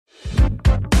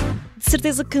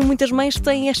certeza que muitas mães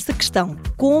têm esta questão.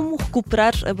 Como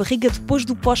recuperar a barriga depois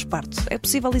do pós-parto? É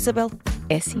possível, Isabel?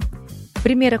 É sim.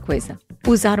 Primeira coisa,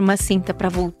 usar uma cinta para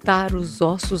voltar os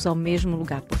ossos ao mesmo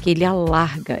lugar, porque ele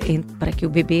alarga para que o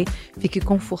bebê fique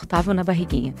confortável na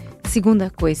barriguinha. Segunda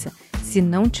coisa, se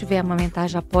não tiver amamentar,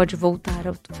 já pode voltar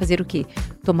a fazer o quê?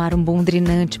 Tomar um bom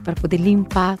drenante para poder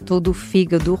limpar todo o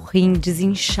fígado, o rim,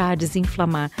 desinchar,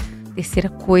 desinflamar. Terceira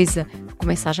coisa,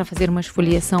 começar já a fazer uma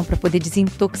esfoliação para poder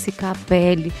desintoxicar a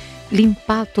pele,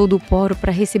 limpar todo o poro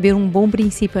para receber um bom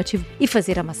princípio ativo e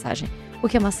fazer a massagem.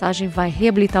 Porque a massagem vai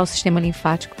reabilitar o sistema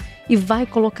linfático e vai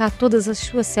colocar todas as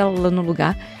suas células no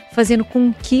lugar, fazendo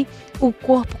com que o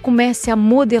corpo comece a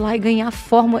modelar e ganhar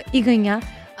forma e ganhar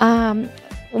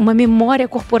uma memória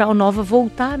corporal nova,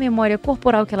 voltar à memória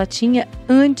corporal que ela tinha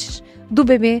antes do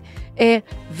bebê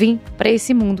vir para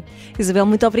esse mundo. Isabel,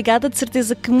 muito obrigada. De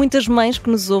certeza que muitas mães que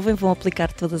nos ouvem vão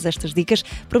aplicar todas estas dicas.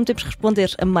 Prometemos responder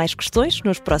a mais questões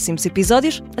nos próximos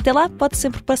episódios. Até lá, pode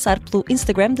sempre passar pelo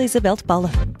Instagram da Isabel de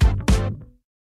Paula.